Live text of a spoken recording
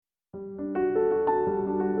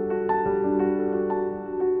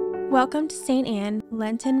Welcome to St. Anne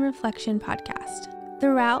Lenten Reflection Podcast.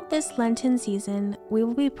 Throughout this Lenten season, we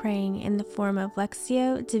will be praying in the form of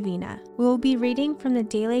Lectio Divina. We will be reading from the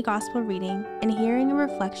daily Gospel reading and hearing a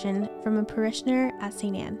reflection from a parishioner at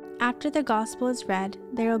St. Anne. After the Gospel is read,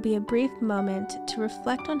 there will be a brief moment to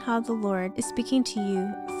reflect on how the Lord is speaking to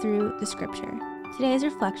you through the Scripture. Today's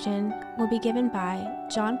reflection will be given by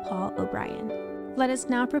John Paul O'Brien. Let us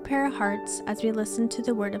now prepare our hearts as we listen to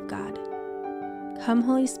the Word of God. Come,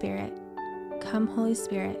 Holy Spirit. Come, Holy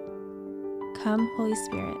Spirit. Come, Holy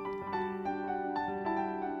Spirit.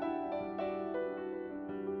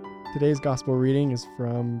 Today's Gospel reading is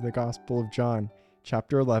from the Gospel of John,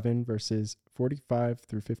 chapter 11, verses 45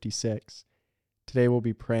 through 56. Today we'll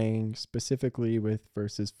be praying specifically with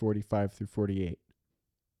verses 45 through 48.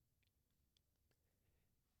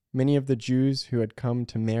 Many of the Jews who had come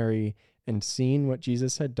to Mary and seen what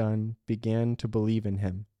Jesus had done began to believe in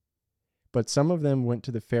him. But some of them went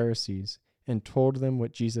to the Pharisees and told them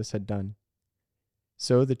what Jesus had done.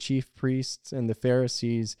 So the chief priests and the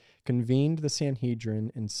Pharisees convened the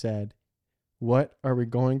Sanhedrin and said, "What are we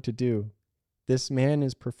going to do? This man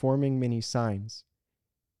is performing many signs.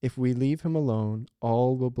 If we leave him alone,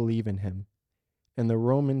 all will believe in him, and the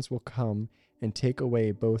Romans will come and take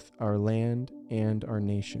away both our land and our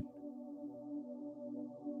nation."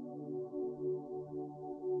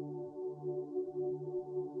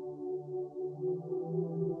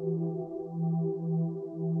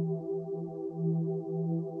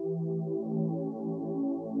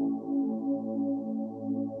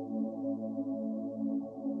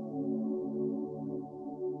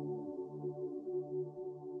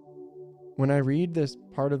 When I read this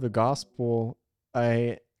part of the gospel,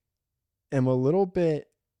 I am a little bit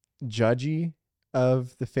judgy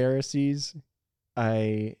of the Pharisees.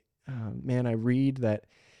 I read that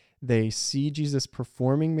they see Jesus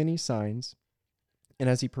performing many signs, and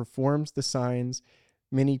as he performs the signs,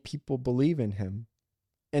 many people believe in him.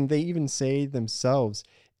 And they even say themselves,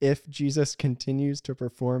 if Jesus continues to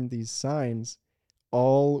perform these signs,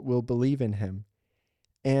 all will believe in him.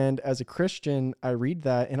 And as a Christian, I read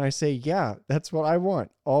that and I say, yeah, that's what I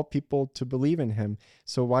want, all people to believe in him.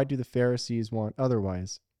 So why do the Pharisees want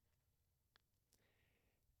otherwise?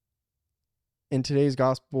 In today's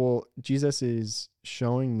gospel, Jesus is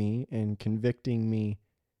showing me and convicting me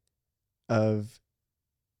of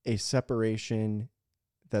a separation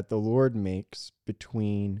that the Lord makes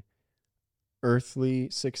between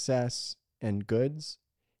earthly success and goods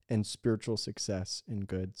and spiritual success and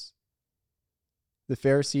goods. The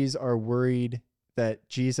Pharisees are worried that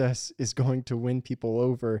Jesus is going to win people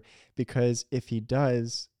over because if he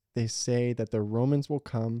does, they say that the Romans will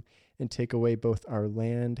come and take away both our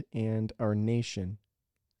land and our nation.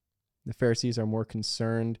 The Pharisees are more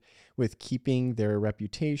concerned with keeping their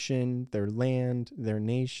reputation, their land, their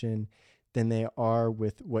nation, than they are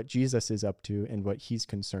with what Jesus is up to and what he's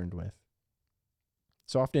concerned with.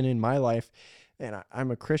 So often in my life, and I'm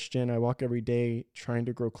a Christian, I walk every day trying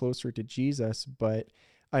to grow closer to Jesus, but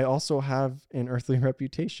I also have an earthly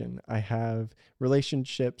reputation. I have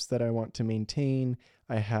relationships that I want to maintain.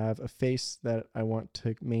 I have a face that I want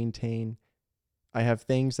to maintain. I have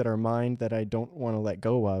things that are mine that I don't want to let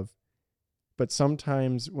go of. But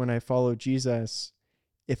sometimes when I follow Jesus,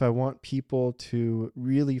 if I want people to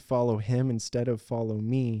really follow him instead of follow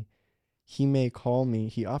me, he may call me,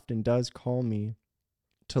 he often does call me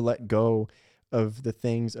to let go of the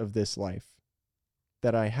things of this life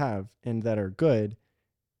that I have and that are good,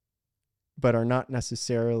 but are not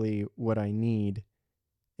necessarily what I need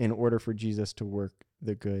in order for Jesus to work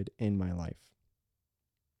the good in my life.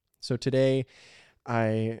 So today,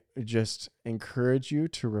 I just encourage you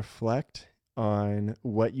to reflect on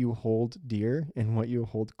what you hold dear and what you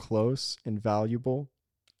hold close and valuable.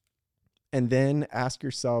 And then ask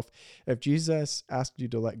yourself, if Jesus asked you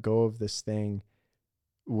to let go of this thing,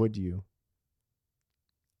 would you?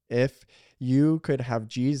 If you could have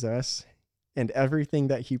Jesus and everything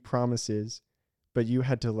that he promises, but you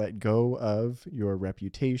had to let go of your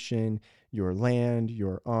reputation, your land,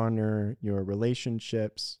 your honor, your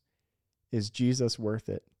relationships, is Jesus worth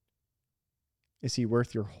it? Is he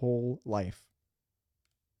worth your whole life?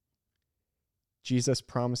 Jesus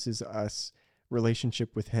promises us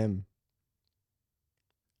relationship with him.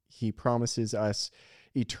 He promises us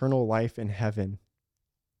eternal life in heaven.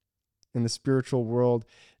 In the spiritual world,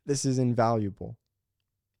 this is invaluable.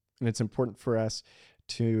 And it's important for us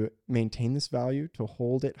to maintain this value, to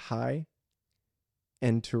hold it high,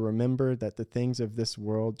 and to remember that the things of this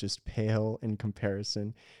world just pale in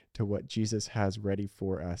comparison to what Jesus has ready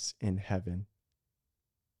for us in heaven.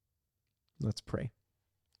 Let's pray.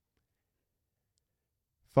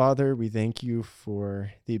 Father, we thank you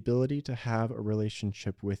for the ability to have a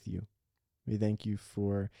relationship with you. We thank you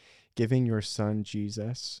for giving your Son,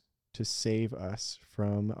 Jesus, to save us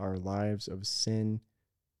from our lives of sin.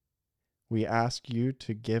 We ask you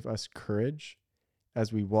to give us courage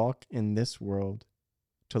as we walk in this world,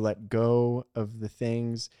 to let go of the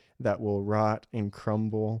things that will rot and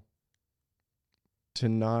crumble, to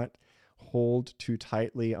not hold too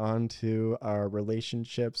tightly onto our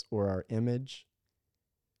relationships or our image,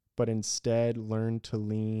 but instead learn to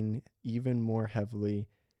lean even more heavily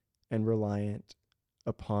and reliant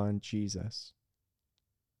upon Jesus,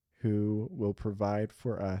 who will provide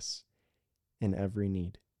for us in every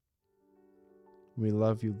need. We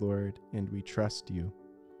love you, Lord, and we trust you.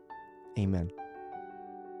 Amen.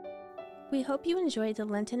 We hope you enjoyed the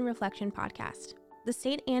Lenten Reflection podcast. The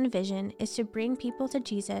St. Anne vision is to bring people to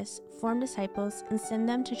Jesus, form disciples, and send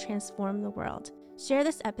them to transform the world. Share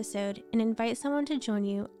this episode and invite someone to join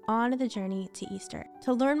you on the journey to Easter.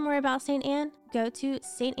 To learn more about St. Anne, go to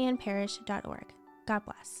saintanneparish.org. God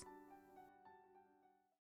bless.